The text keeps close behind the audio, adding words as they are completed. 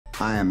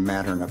I am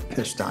madder than a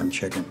pissed-on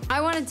chicken.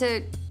 I wanted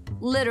to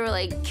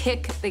literally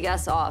kick the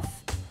guests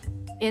off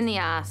in the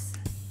ass,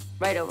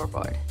 right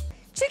overboard.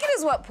 Chicken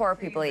is what poor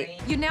people eat.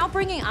 You're now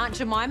bringing Aunt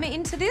Jemima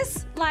into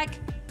this? Like,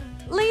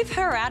 leave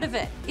her out of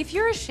it. If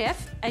you're a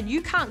chef and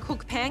you can't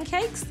cook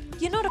pancakes,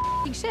 you're not a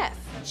f***ing chef.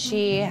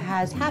 She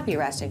has happy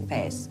resting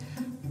face.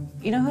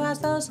 You know who has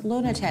those?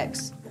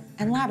 Lunatics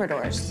and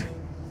Labradors.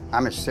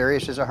 I'm as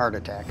serious as a heart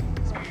attack.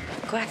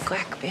 Quack,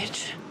 quack,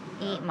 bitch.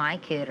 Eat my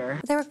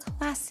cooter. They were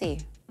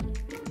classy.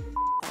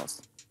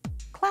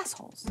 Class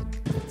holes.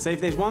 So if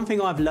there's one thing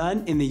I've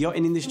learned in the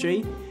yachting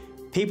industry,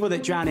 people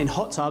that drown in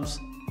hot tubs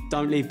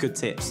don't leave good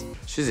tips.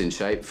 She's in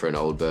shape for an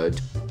old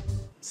bird.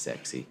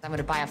 Sexy. I'm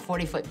gonna buy a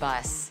 40-foot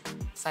bus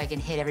so I can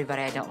hit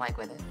everybody I don't like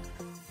with it.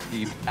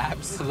 You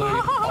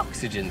absolute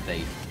oxygen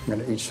thief. I'm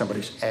gonna eat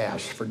somebody's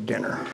ass for dinner.